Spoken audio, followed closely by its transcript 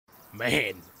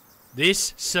man,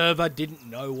 this server didn't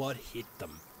know what hit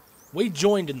them. We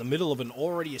joined in the middle of an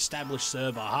already established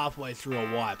server halfway through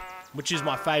a wipe, which is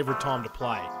my favourite time to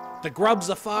play. The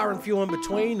grubs are far and few in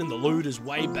between, and the loot is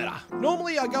way better.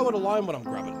 Normally I go it alone when I'm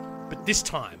grubbing, but this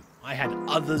time I had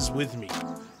others with me.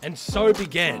 And so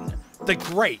began the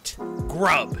Great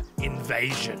Grub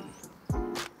Invasion.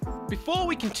 Before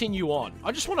we continue on,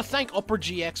 I just want to thank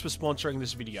OperaGX for sponsoring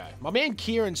this video. My man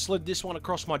Kieran slid this one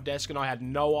across my desk and I had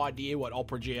no idea what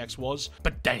OperaGX was,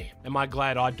 but damn, am I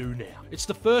glad I do now. It's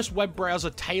the first web browser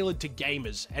tailored to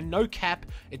gamers, and no cap,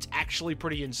 it's actually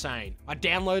pretty insane. I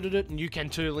downloaded it, and you can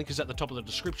too, link is at the top of the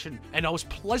description, and I was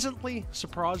pleasantly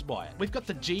surprised by it. We've got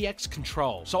the GX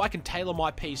control, so I can tailor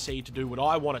my PC to do what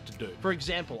I want it to do. For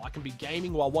example, I can be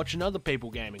gaming while watching other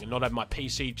people gaming and not have my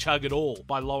PC chug at all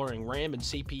by lowering RAM and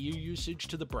CPU usage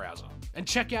to the browser. And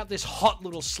check out this hot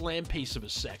little slam piece of a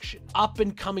section. Up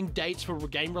and coming dates for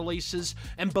game releases,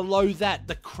 and below that,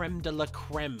 the creme de la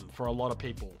creme for a lot of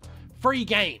people. Free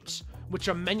games, which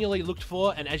are manually looked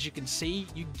for, and as you can see,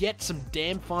 you get some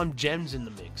damn fun gems in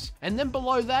the mix. And then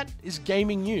below that is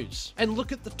gaming news. And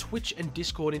look at the Twitch and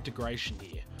Discord integration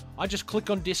here. I just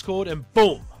click on Discord and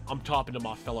boom, I'm typing to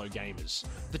my fellow gamers.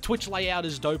 The Twitch layout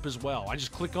is dope as well. I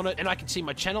just click on it and I can see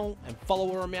my channel and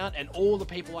follower amount and all the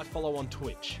people I follow on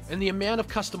Twitch. And the amount of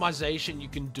customization you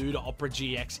can do to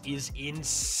OperaGX is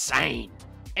insane.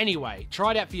 Anyway,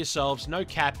 try it out for yourselves. No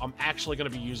cap, I'm actually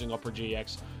going to be using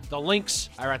OperaGX. The links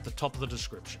are at the top of the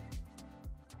description.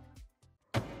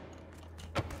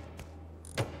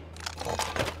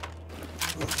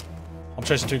 I'm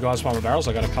chasing two guys behind my barrels.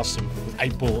 I got a custom with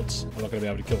 8 bullets. I'm not going to be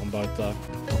able to kill them both though.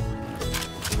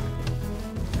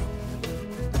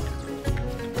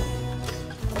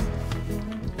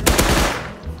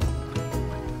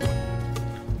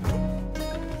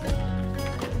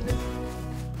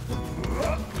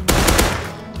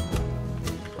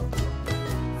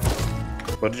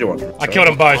 What did you want? I killed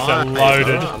them both. They're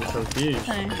loaded. I'm confused.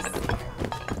 Nice.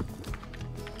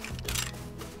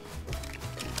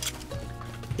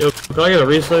 Yo, can I get a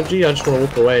reload, G? I just want to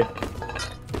walk away.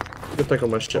 You can take all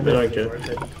my shit, but I don't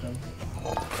care.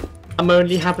 I'm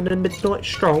only having a midnight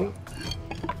stroll.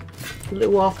 A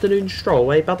little afternoon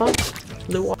stroll, eh, Bubba?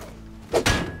 Little.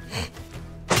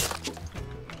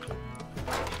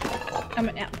 I'm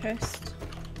an outpost.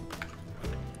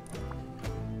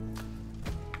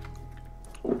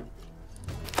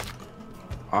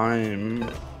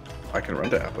 I can run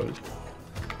to Outpost.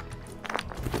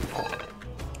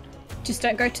 Just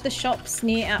don't go to the shops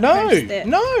near outpost there.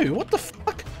 No, what the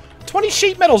fuck? 20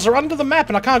 sheet metals are under the map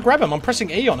and I can't grab them. I'm pressing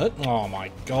E on it. Oh my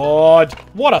god.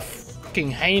 What a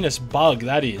fucking heinous bug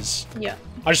that is. Yeah.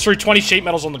 I just threw 20 sheet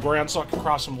metals on the ground so I could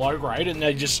craft some low grade, and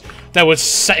they were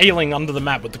sailing under the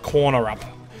map with the corner up.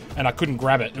 And I couldn't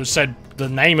grab it. It said the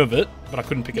name of it, but I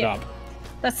couldn't pick it up.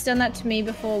 That's done that to me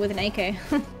before with an AK.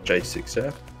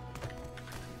 J6F.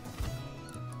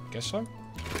 Guess so.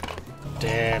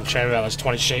 Damn, check out those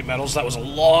 20 sheet metals. That was a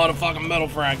lot of fucking metal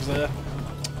frags there.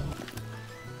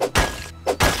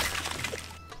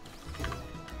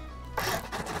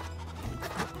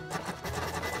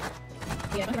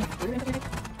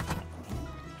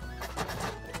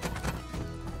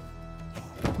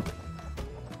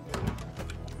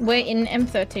 We're in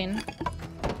M13.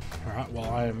 Alright,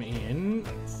 well I am in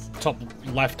top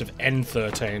left of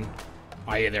N13.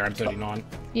 Oh yeah, they're M39.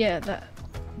 Yeah,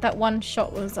 that one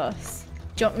shot was us.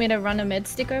 Do you want me to run a med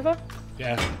stick over?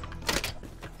 Yeah.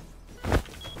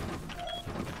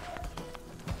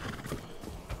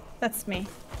 That's me.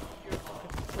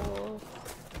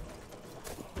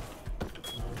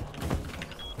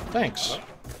 Thanks.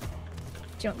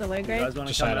 Do you want the low grade?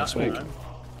 Just say last week.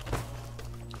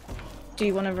 Do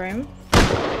you want a room?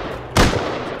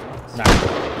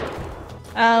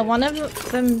 No. One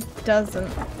of them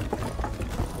doesn't.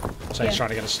 So he's trying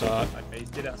to get a start. Okay,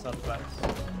 get outside the base.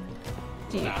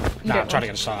 Do you, Nah, you I'm don't trying to want-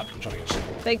 get a start. I'm trying to get a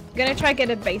start. They're gonna try to get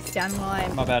a base down while I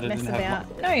My bad, I mess didn't have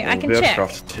about. No, I can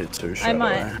check. I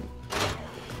might.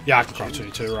 Yeah, I can craft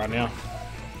 2 right now.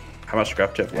 How much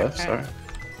scrap do you have left? Okay. Sorry.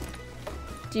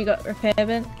 Do you got repair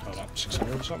bin? Hold up,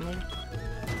 600 or something.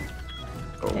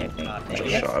 Oh, There we go. There just we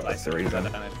shy go. of a 3 then.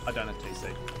 I don't have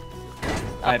TC.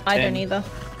 I don't either.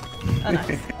 Oh,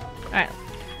 nice.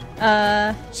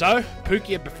 Alright. So,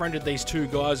 Pookie had befriended these 2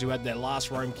 guys who had their last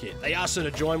roam kit. They asked her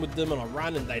to join with them on a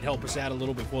run and they'd help us out a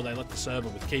little before they left the server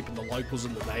with keeping the locals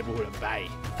in the neighborhood at bay.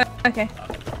 Okay.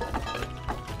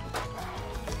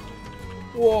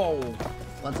 Whoa.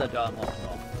 Once I die, I'm off.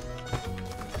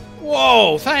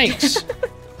 Whoa, thanks!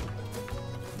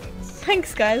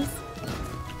 Thanks, guys.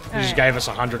 He just gave us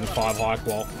 105 high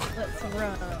qual. Let's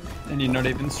run. And you're not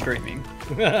even streaming.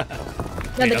 No,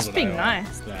 they're just doesn't being know.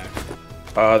 nice.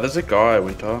 Yeah. There's a guy,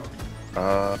 Winter.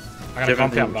 I got a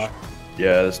compound bow.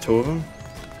 Yeah, there's two of them.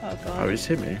 Oh Oh, god. he's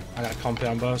hit me. I got a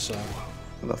compound bow, so.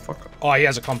 Motherfucker. Oh, he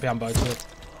has a compound bow too.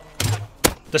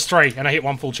 There's 3, and I hit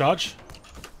 1 full charge.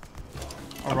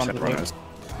 I'll run the Run loop. it.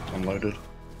 Unloaded.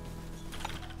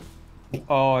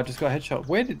 Oh, I just got a headshot.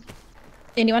 Where did...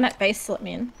 Anyone at base let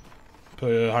me in?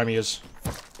 Homie is.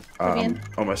 Vivian?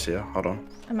 Almost here. Hold on.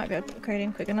 I might be able to upgrade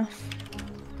in quick enough.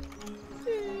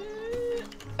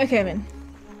 Okay, I'm in.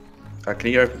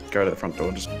 Can you go to the front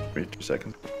door? Just give me 2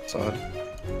 seconds. Side.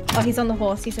 Oh, he's on the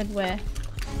horse. He said where?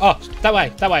 Oh, that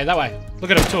way, that way, that way. Look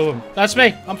at him, 2 of them. That's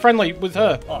me. I'm friendly with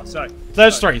her. Oh, sorry.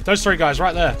 Those 3 guys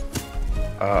right there.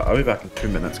 I'll be back in 2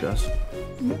 minutes, guys.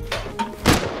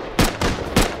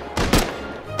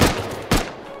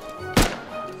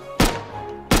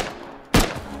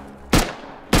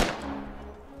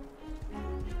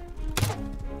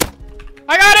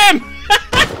 I got him!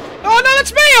 Oh no,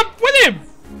 that's me! I'm with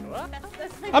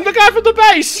him! I'm the guy from the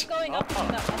base! Going up.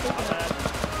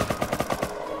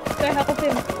 Go help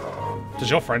him. Does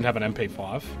your friend have an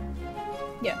MP5?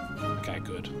 Yeah. Okay,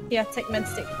 good. Yeah, take med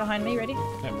stick behind me. Ready?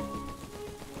 Yep.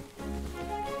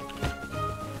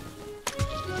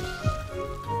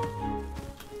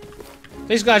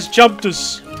 These guys jumped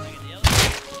us.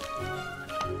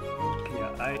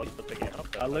 Yeah,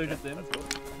 I looted them.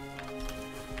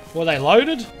 Were they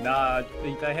loaded? Nah,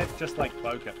 they had just like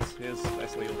bow kits. Here's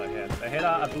basically all they had. They had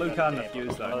a blue card and a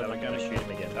fuse though. They were going to shoot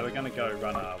him again. They were going to go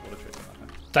run a water treatment.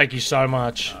 Thank you so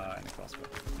much. And a crossbow.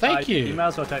 Thank you. You might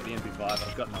as well take the MP5.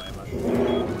 I've got no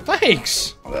ammo.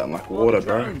 Thanks. Oh, that like water,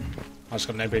 bro. I just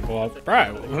got an MP5.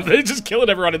 Bro, they're just killing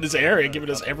everyone in this area, giving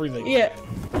us everything. Yeah.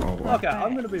 Oh, wow. Okay,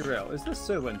 I'm going to be real. Is this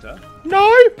Sir Winter?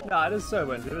 No! Nah, it is Sir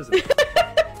Winter, isn't it?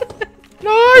 No!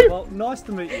 Well, nice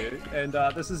to meet you. And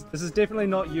this is definitely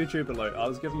not YouTuber loot. I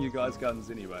was giving you guys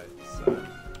guns anyway. So.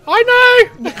 I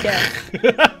know! Yeah.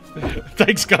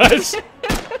 Thanks, guys.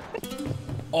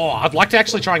 Oh, I'd like to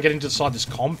actually try and get inside this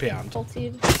compound.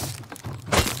 Ulted.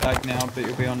 Back now, but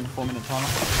you'll be on 4-minute timer.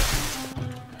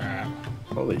 Alright.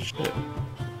 Holy shit.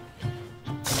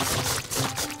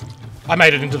 I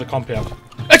made it into the compound.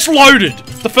 It's loaded!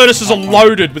 The furnaces are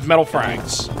loaded with metal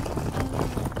frags.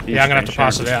 Yeah, I'm gonna have to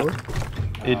pass it out.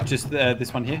 It just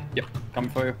this one here. Yep, coming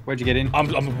for you. Where'd you get in?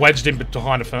 I'm wedged in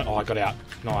behind a furnace. Oh, I got out.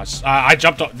 Nice. I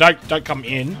jumped up. Don't come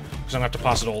in, because I'm gonna have to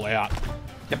pass it all out.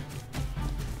 Yep.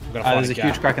 I'm gonna find There's a gap.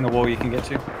 huge crack in the wall you can get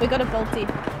to. We got a bolty.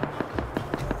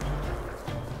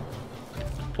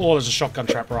 Oh, there's a shotgun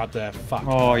trap right there. Fuck.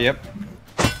 Oh, yep.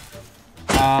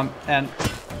 And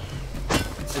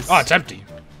Oh, it's empty.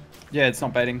 yeah, it's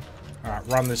not baiting. Alright,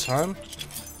 run this home.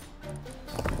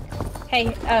 Hey,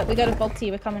 we got a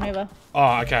bolty. We're coming over.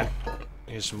 Oh, okay.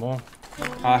 Here's some more.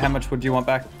 How much wood do you want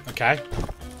back? Okay.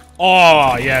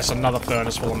 Oh, yes, another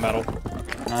furnace full of metal.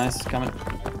 Nice, coming.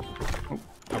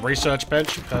 A research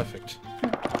bench. Perfect.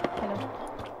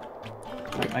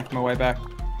 Making my way back.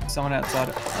 Someone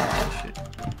outside. Oh, shit.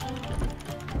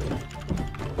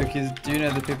 Because, do you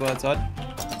know the people outside?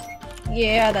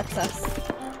 Yeah, that's us.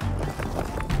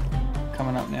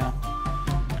 Coming up now.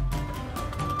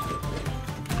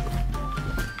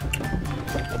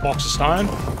 A box of stone.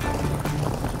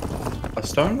 A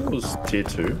stone was tier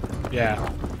 2. Yeah.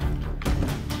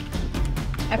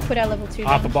 I put our level 2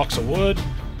 Half a down. box of wood.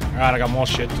 Alright, I got more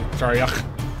shit to throw you.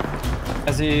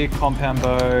 As a compound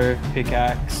bow,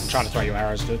 pickaxe. Trying to throw you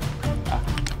arrows, dude.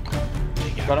 There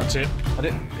you go. Got it. That's it. Got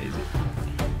it. Easy.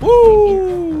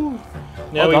 Woo!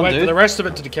 Now Well we done, wait for dude. the rest of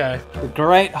it to decay. The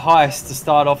great heist to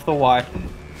start off the wipe.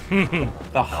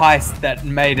 The heist that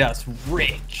made us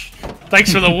rich.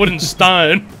 Thanks for the wood and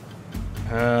stone.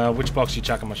 Which box you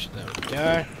chucking my shit? There we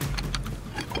go.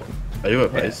 Are you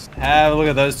at base? Have a look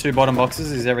at those 2 bottom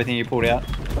boxes. Is everything you pulled out?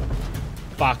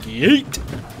 Fuck yeet.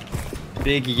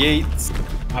 Big yeets.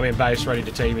 I'm in base, ready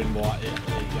to team in white. Yeah,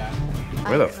 there you go.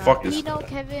 Where the I'm fuck is- Filipino,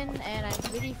 Kevin, and I'm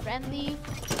really friendly,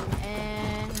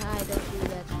 and I don't do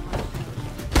that.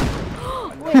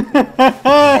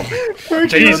 Wait,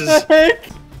 Jesus.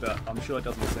 But I'm sure it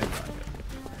doesn't seem like it.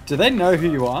 Do they know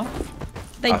who you are?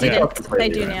 They I think didn't. I'll completely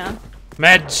They do know. now.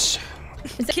 Meds.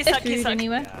 Is there food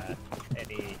anywhere?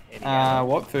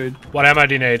 What food? What ammo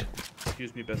do you need?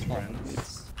 Excuse me, best friend.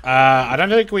 I don't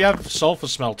think we have sulfur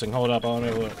smelting. Hold up, let me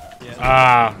look.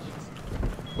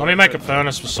 Let me make a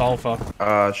furnace for sulfur.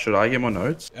 Should I get more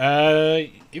notes?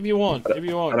 If you want, I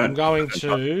don't- I'm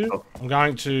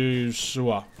going to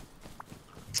sewer.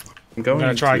 I'm I'm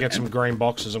gonna try and to get some green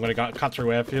boxes. I'm gonna cut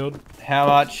through airfield. How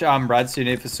much rads do you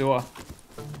need for sewer?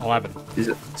 11. Is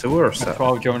it sewer or sap?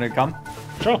 12, do you want me to come?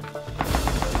 Sure.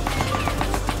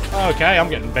 Okay, I'm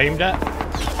getting beamed at.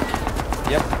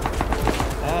 Yep.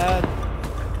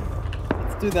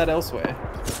 Let's do that elsewhere.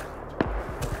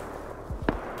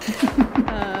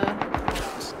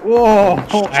 Whoa!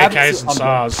 AKs and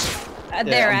SARS.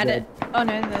 They're I'm at dead. it. Oh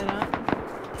no, they're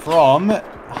not. From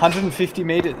 150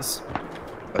 meters.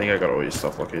 I think I got all your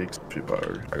stuff, Lucky. I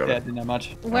got Yeah, it. didn't know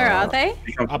much. Where are they?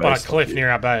 You come to Up on a base, cliff Lucky. near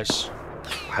our base.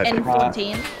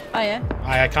 N14. Oh yeah.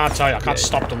 I can't tell you. I can't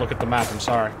stop to look at the map. I'm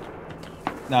sorry.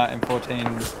 No,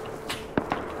 M14.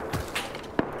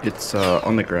 It's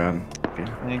on the ground. Okay.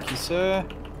 Thank you, sir.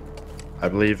 I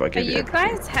believe I Are gave you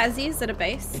guys Hazzies at a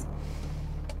base?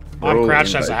 We're I'm all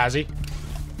crouched in as a base. Hazzy.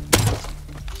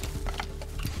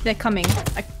 They're coming.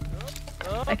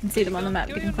 I can see them on the map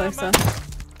getting closer.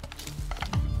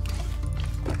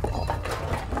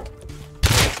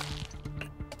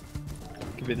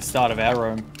 Could be the start of our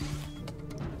room.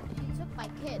 You took my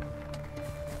kid.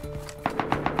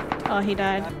 Oh, he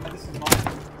died. This is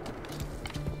mine.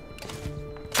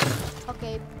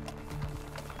 Okay.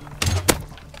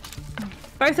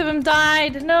 Both of them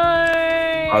died.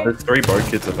 No. There's 3 boat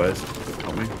kids at base.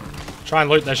 Help me. Try and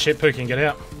loot that shit, Pook, and get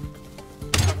out.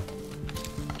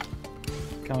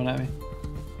 Coming at me.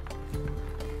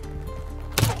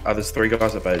 There's 3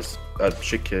 guys at base.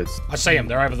 Shit kids. I see them.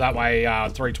 They're over that way,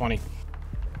 320.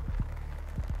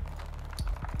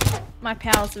 My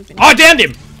pals have been. Oh, I downed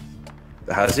him!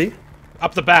 Has he?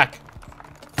 Up the back.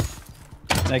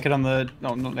 Naked on the...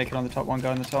 No, not naked on the top. One guy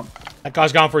on the top. That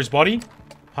guy's going for his body.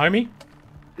 Homie.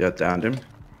 Yeah, downed him.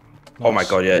 Oh my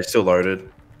god, yeah, it's still loaded.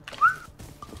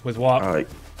 With what?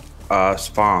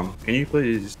 Farm. Can you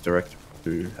please direct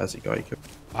to Has he guy you killed?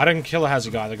 I didn't kill a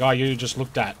Hazzy guy. The guy you just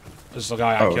looked at is the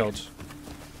guy I Oh. killed.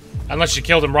 Unless you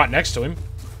killed him right next to him.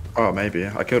 Oh, maybe.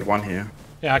 I killed one here.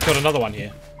 Yeah, I killed another one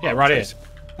here. Yeah, right here. nice.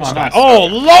 This Oh, guy. nice. Oh,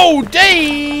 low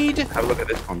deed! Have a look at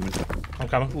this one. I'm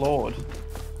coming. Lord.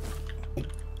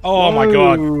 Oh my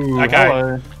god. Ooh, Okay.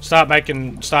 hello. Start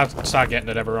getting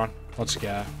it, everyone. Let's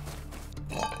go.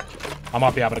 I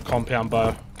might be able to compound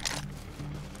bow.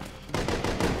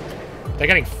 They're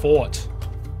getting fought.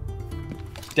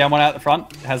 Down one out the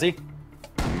front. Has he?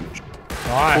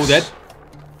 Nice. All dead.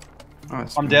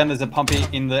 Nice. I'm down. There's a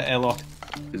pumpy in the airlock.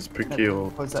 Is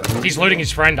Pukil. Close that. He's looting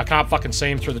his friend. I can't fucking see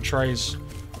him through the trees.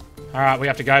 Alright, we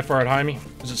have to go for it, homie.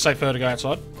 Is it safer to go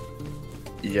outside?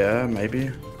 Yeah, maybe.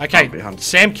 Okay, Can't be hunted.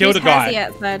 Sam killed Who's a guy. Hazzy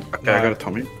outside? Okay, I got a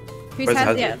Tommy. Who's Where's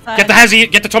Hazzy Hazzy? outside? Get the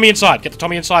Hazzy, get the Tommy inside. Get the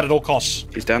Tommy inside at all costs.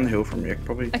 He's down the hill from you,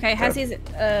 probably. Okay, Hazzy's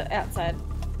outside.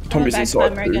 Tommy's back inside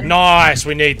timer too. again. Nice,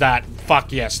 we need that.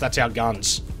 Fuck yes, that's our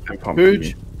guns. And pump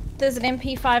Huge. me. There's an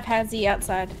MP5 Hazzy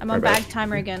outside. I'm on Right bag back.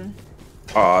 timer again.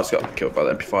 Oh, I just got killed by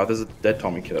the MP5. There's a dead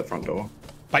Tommy kid at the front door.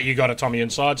 But you got a Tommy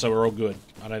inside, so we're all good.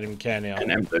 I don't even care now. An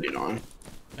M39.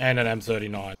 And an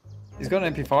M39. He's got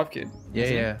an MP5 kid.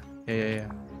 Yeah.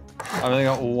 I've only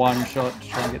got one shot to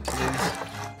try and get to these.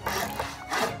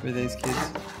 With these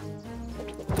kids.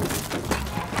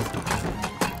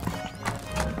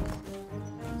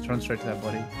 Let's run straight to that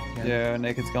body. Yeah,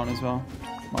 Naked's gone as well.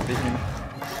 Might be him.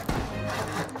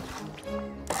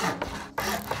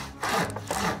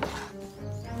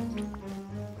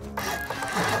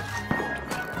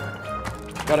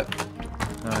 Got it.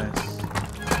 Nice.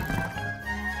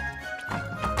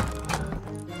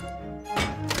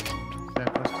 Very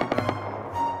close to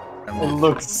that. It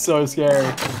looks so scary.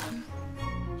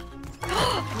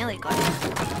 I nearly got it.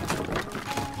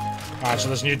 Alright, so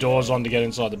there's new doors on to get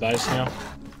inside the base now.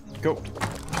 Cool.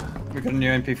 We got a new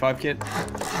MP5 kit.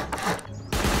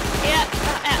 Yeah,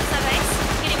 outside base.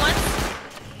 Getting one.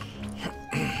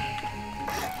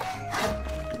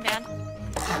 I'm down.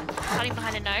 Hiding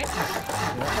behind a note.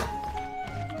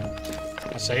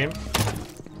 I see him.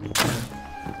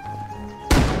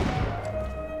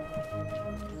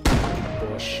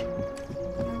 Bush.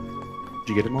 Did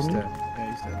you get him He's on dead. me?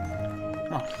 Yeah, he's dead.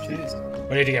 Oh, jeez.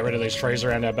 We need to get rid of these trees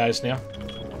around our base now.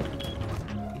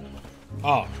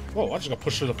 Oh, whoa, I just got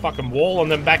pushed through the fucking wall and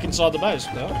then back inside the base.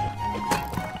 No?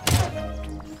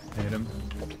 Hit him.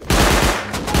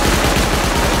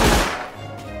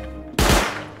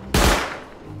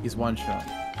 He's one shot.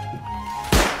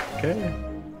 Okay.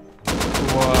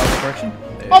 Correction?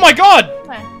 Oh my god!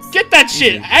 Thanks. Get that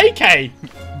shit! AK!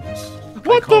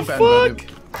 What the fuck?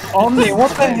 Omni, what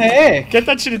the heck? Get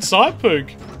that shit inside, Pook.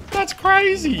 That's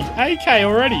crazy. AK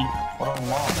already.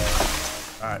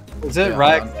 Alright. Is it Yeah,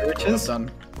 rag I'm riches? done.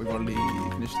 We've already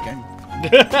finished the game.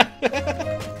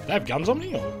 They have guns on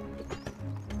me? Or?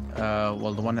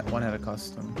 Well, the one had a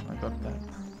custom. I got that.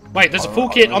 Wait, there's a full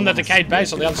kit on the decayed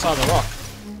base on the other side of the rock.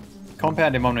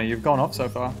 Compound him, Omni. You've gone off so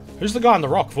far. Who's the guy on the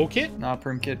rock? Full kit? Nah,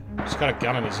 Prim kid. He's got a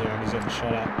gun in his hand. He's getting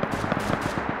shot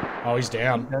at. Oh, he's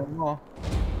down. No more.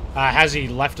 Has he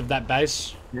left of that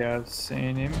base? Yeah, I've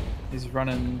seen him. He's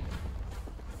running.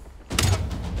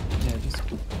 Yeah, just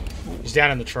He's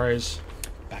down in the trees.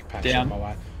 Backpack down my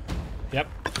way. Yep.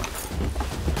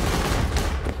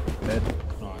 Dead.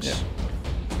 Nice. Yeah.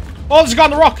 Oh, there's a guy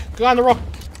on the rock. Guy on the rock.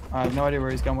 I have no idea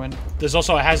where he's going. There's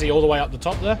also a Hazzy all the way up the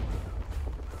top there.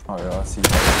 Oh yeah, I see.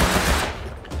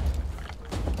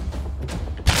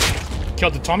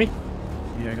 Killed the Tommy.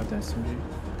 Yeah, I got the SMG.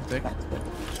 Take.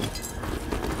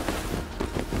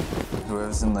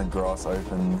 Whoever's in the grass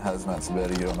open, Hazmat's about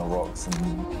to get on the rocks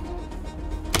and...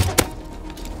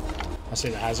 I see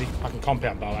the Hazzy. I can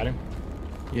compound bow at him.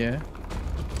 Yeah.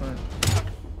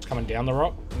 It's coming down the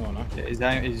rock. Oh no.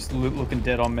 Yeah, he's looking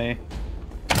dead on me.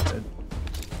 Did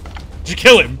you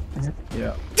kill him?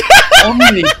 Yeah. On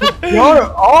me!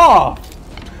 Go off!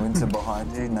 Winter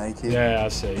behind you, naked. Yeah, I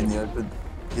see. In the open.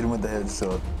 Hit him with the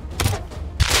headshot.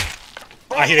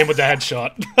 I hit him with the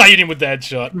headshot. I hit him with the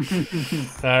headshot.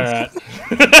 Alright.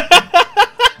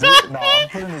 No, I'm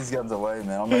putting these guns away,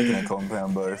 man. I'm making a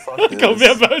compound bow. Fuck this.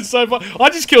 Compound bow is so fun. I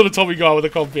just killed a Tommy guy with a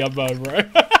compound bow, bro.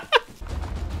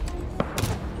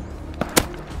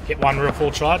 Hit one real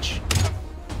full charge.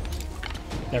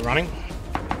 They're running.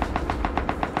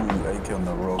 Ooh, AK on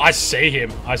the rock. I see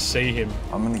him. I see him.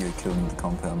 I'm gonna get killed with the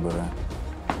compound bow.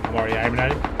 I'm already aiming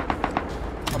at him.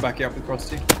 I'll back you up with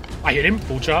Frosty. I hit him.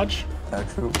 Full charge.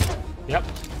 Actual. Yep.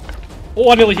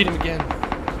 Oh, I nearly hit him again.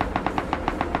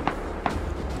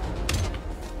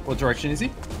 What direction is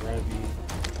he?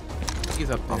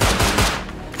 He's up there.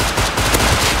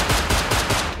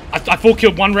 I full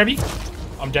killed one Rebby.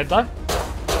 I'm dead though.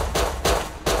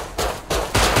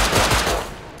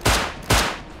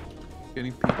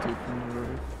 Getting P2 from the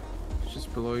road. It's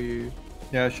just below you.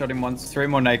 Yeah, I shot him once. 3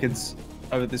 more nakeds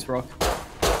over this rock.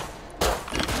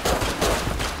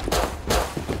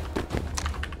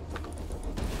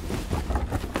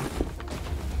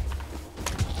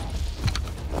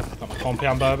 Got my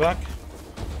compound bow back.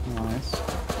 Nice.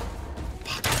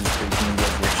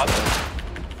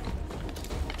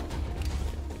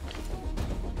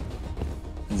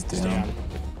 He's He's down. down.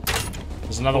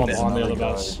 There's another one There's behind the other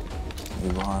another base.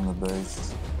 They're behind the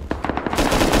base.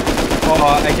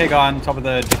 Oh, AK guy on top of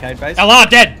the decayed base. LR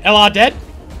dead! LR dead!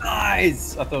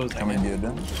 Nice! I thought it was How many do you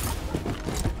do?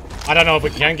 I don't know if we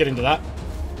can get into that.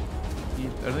 I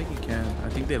don't think you can. I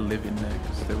think they live in there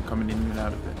because they were coming in and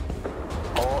out of it.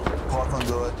 Oh, Python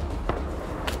died.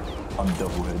 I'm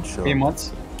double headshot. Him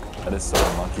once. That is so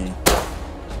unlucky.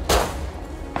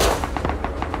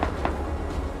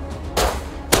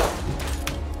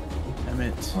 Damn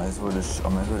it. I might as well just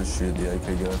shoot the AK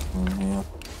guy from here.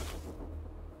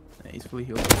 Yeah, he's fully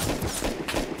healed.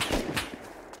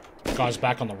 Guy's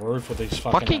back on the roof with these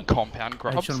fucking... Fucking compound I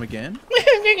grubs. shot him again.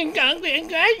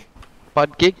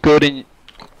 But get good and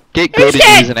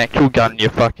use an actual gun, you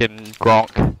fucking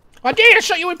gronk. I dare I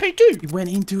shot you in P2! He went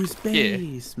into his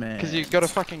base, man. Because you've got a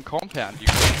fucking compound. You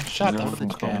Shut They're up, all from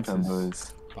compound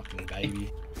bows. fucking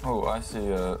baby. Oh, I see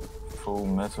a full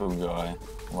metal guy,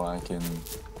 like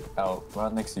out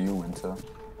right next to you, Winter.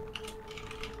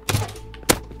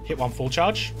 Hit one full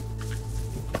charge.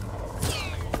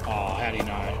 Oh, how do you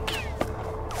know?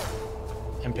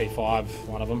 MP5,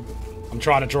 one of them. I'm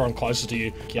trying to draw him closer to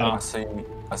you. Get him.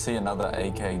 I see another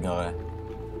AK guy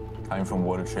coming from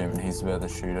water treatment. He's about to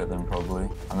shoot at them probably.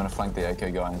 I'm gonna flank the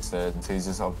AK guy instead. So he's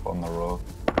just up on the rock.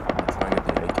 I'm gonna try to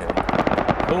get the AK.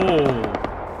 Oh.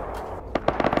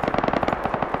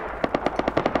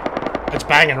 It's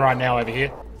banging right now over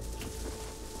here.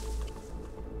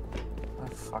 Oh,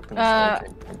 fuck, did this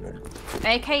AK go?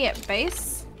 AK at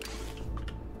base.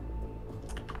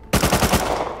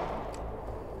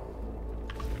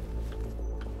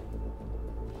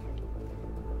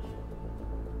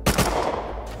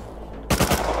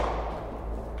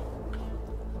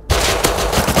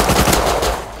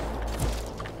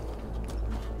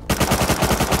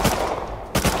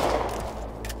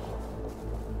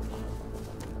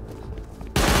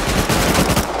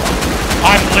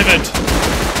 I'm livid.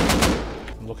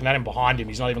 I'm looking at him behind him.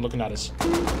 He's not even looking at us.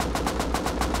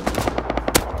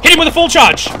 Hit him with a full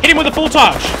charge. Hit him with a full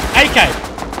charge. AK.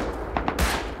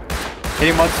 Hit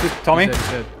him once with Tommy. He's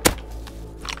dead.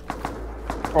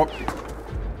 Oh.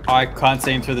 I can't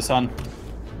see him through the sun. Do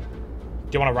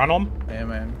you want to run on? Yeah,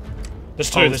 man. There's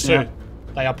two. Oh, There's yeah. two.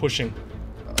 They are pushing.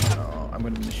 Oh, I'm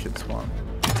gonna miss shit spawn.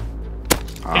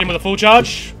 Hit him with a full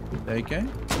charge. AK?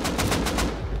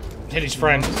 Hit his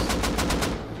friend.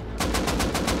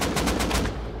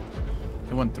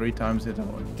 He won 3 times, the other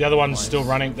one. The other one's Twice. still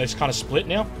running. They're kind of split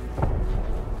now.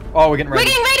 Oh, we're getting ready. We're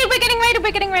getting raided. We're getting raided.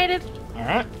 We're getting raided. All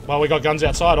right. Well, we got guns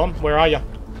outside on. Where are you?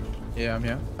 Yeah, I'm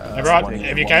here. Everyone,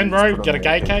 if you can, bro, get a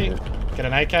AK. Get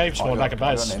an AK, spawn back at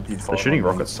base. They're shooting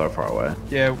rockets so far away.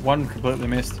 Yeah, one completely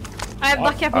missed. I'm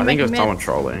lucky I've I been think it making was someone mids.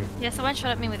 trolling. Yeah, someone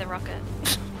shot at me with a rocket.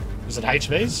 Is it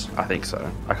HVs? I think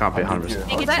so. I can't be 100%. I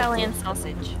think it's Italian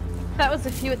sausage. That was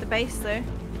a few at the base though.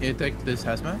 Yeah, take this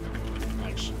hazmat.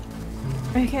 Thanks.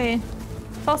 Okay.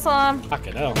 False alarm.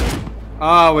 Fucking hell.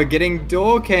 Ah, we're getting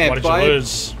door camped What did you by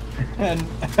lose?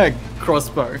 a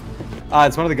crossbow. Ah,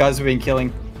 it's one of the guys we've been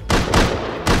killing.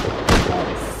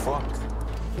 Oh, fuck.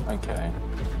 Okay.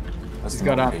 That's He's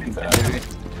got not up. big bad.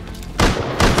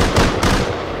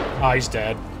 Oh, he's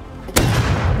dead.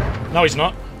 No, he's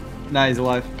not. No, he's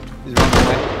alive. He's running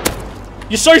away.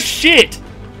 You're so shit!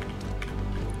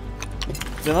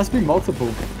 There must be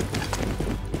multiple.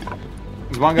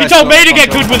 There's one guy You told me to shot get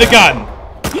good with a gun!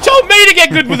 You told me to get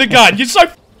good with a gun! You're so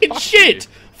fucking shit!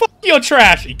 Fuck, you're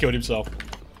trash! He killed himself.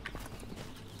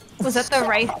 Was that the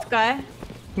Wraith guy?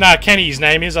 Nah, Kenny his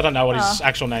name is. I don't know what his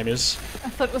actual name is. I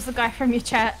thought it was the guy from your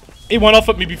chat. He went off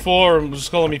at me before and was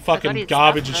calling me fucking his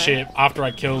garbage and stuff, shit after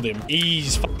I killed him.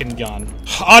 He's fucking gun.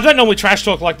 I don't normally trash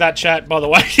talk like that, chat, by the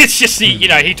way. It's just, you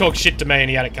know, he talks shit to me and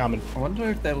he had it coming. I wonder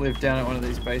if they live down at one of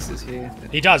these bases here.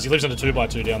 He does. He lives on a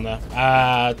 2x2 down there.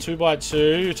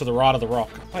 2x2 to the right of the rock.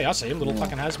 Hey, I see him. Little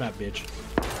fucking hazmat bitch.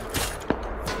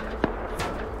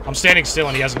 I'm standing still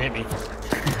and he hasn't hit me.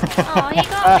 Oh, he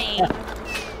got me.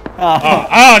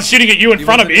 Oh, it's shooting at you in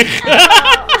front of me.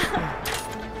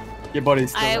 Your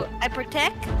body's still I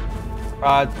protect.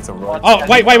 It's a rock. Oh,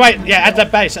 wait. Yeah, at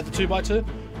that base, at the 2x2.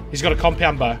 He's got a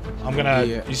compound bow. I'm gonna...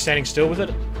 Yeah. He's standing still with it.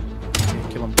 Yeah,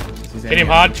 kill him. Hit him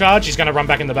hard charge. He's gonna run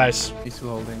back in the base. He's still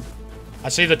holding. I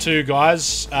see the two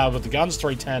guys with the guns,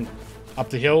 310. Up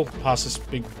the hill, past this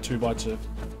big 2x2.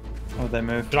 Oh, they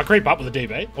move. Did I creep up with a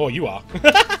DB? Oh, you are.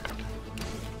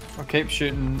 I'll keep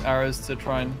shooting arrows to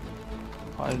try and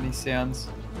hide any sounds.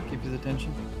 Keep his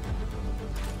attention.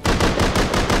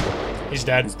 He's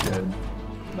dead. He's dead.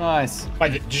 Nice.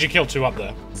 Wait, did you kill two up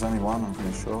there? There's only one, I'm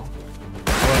pretty sure.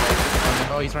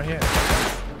 Oh, he's right here.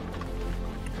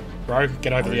 Bro,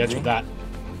 get over the edge with that.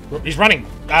 He's running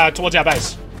towards our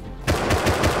base.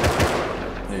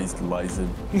 Yeah, he's lasered.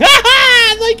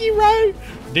 Thank you, bro.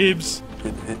 Dibs.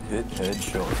 Hit,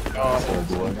 headshot. Oh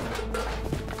boy.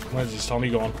 Where's his Tommy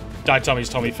gone? Don't tell me his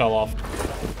Tommy fell off.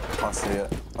 I see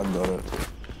it. I got it.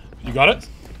 You got it?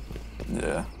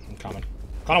 Yeah. I'm coming.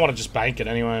 Kinda wanna just bank it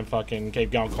anyway and fucking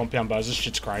keep going compound bows. This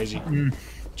shit's crazy.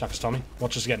 Chuck us, Tommy.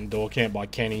 Watch us getting door camped by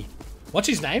Kenny. What's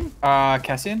his name?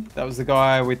 Cassian. That was the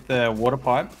guy with the water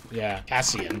pipe. Yeah,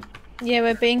 Cassian. Yeah,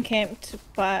 we're being camped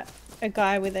by a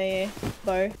guy with a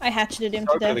bow. I hatcheted him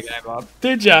to Open the death. game up.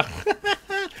 Did ya?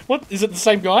 What? Is it the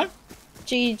same guy?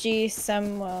 GG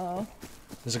Samuel.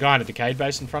 There's a guy in a decayed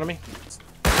base in front of me.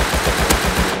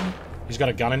 He's got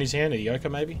a gun in his hand, a Yoka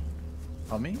maybe?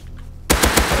 On me?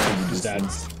 He's dead.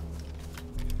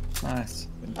 Nice.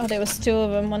 Oh, there was two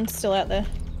of them. One's still out there.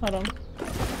 Hold on.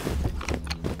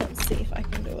 Let's see if I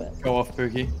can do it. Go off,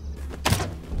 Pookie.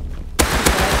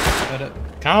 Got it.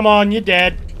 Come on, you're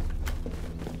dead.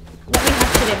 Let me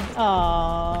hatchet him.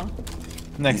 Aww.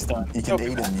 Next time. You can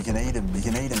eat him, you can eat him, you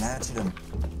can eat him, hatchet him.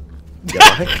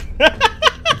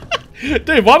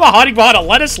 Dude, why am I hiding behind a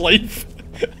lettuce leaf?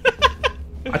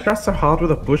 I tried so hard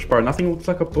with a bush, bro. Nothing looks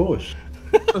like a bush.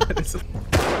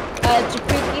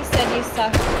 Jakuki said you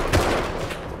suck.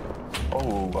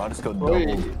 Oh, I just got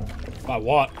doubled. By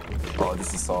what? Oh,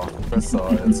 just aside. Press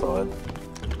side, outside.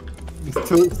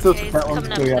 Still Okay, he's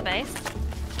coming up to the base.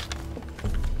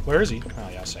 Where is he? Oh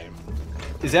yeah, I see him.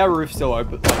 Is our roof still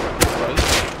open?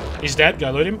 He's dead,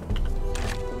 go loot him.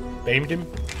 Beamed him.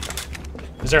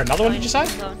 Is there another one, did you say?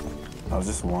 I was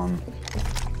just one.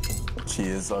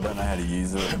 Cheers, I don't know how to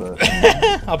use it, but...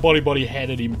 I body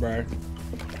headed him, bro.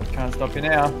 Can't stop you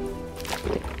now.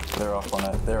 They're up on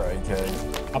it, they're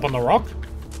AK. Up on the rock?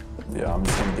 Yeah, I'm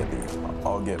just gonna get the...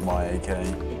 I'll get my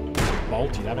AK.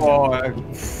 Bolt, you haven't Oh,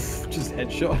 just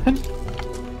headshot.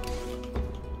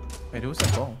 Wait, who's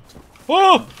that ball?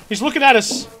 Whoa! He's looking at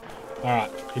us!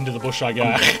 Alright, into the bush I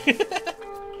go.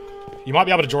 You might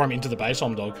be able to draw him into the base,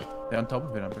 dog. They're on top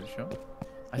of it, I'm pretty sure.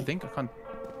 I think I can't...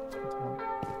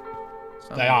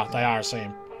 They are, I see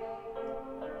him.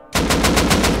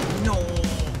 No!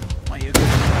 My ear.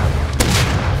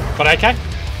 Got AK?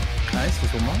 Nice,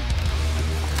 there's one more.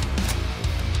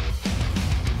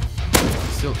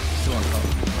 Still on top.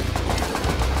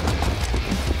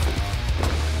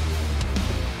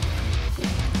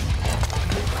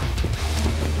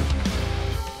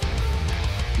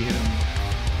 You hit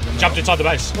him. Jumped inside the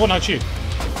base. Oh no, it's you.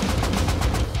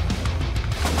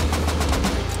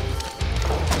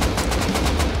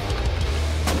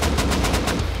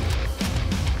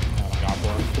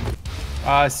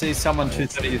 I see someone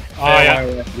 230. Oh, yeah.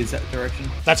 Is that direction?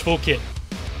 That's full kit.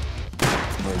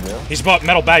 Where you go? He's got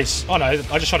metal base. Oh no, I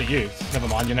just shot at you. Never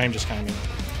mind, your name just came in.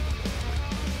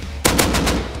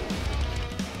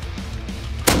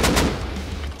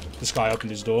 This guy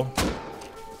opened his door.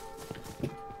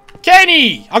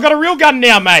 Kenny! I got a real gun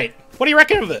now, mate. What do you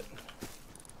reckon of it?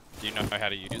 Do you know how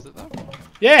to use it though?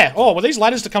 Yeah. Oh, were these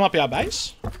ladders to come up our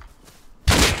base?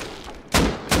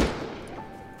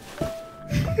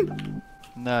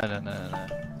 No.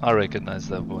 I recognize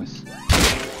that voice.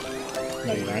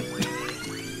 No, you don't.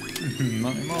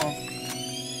 Not anymore.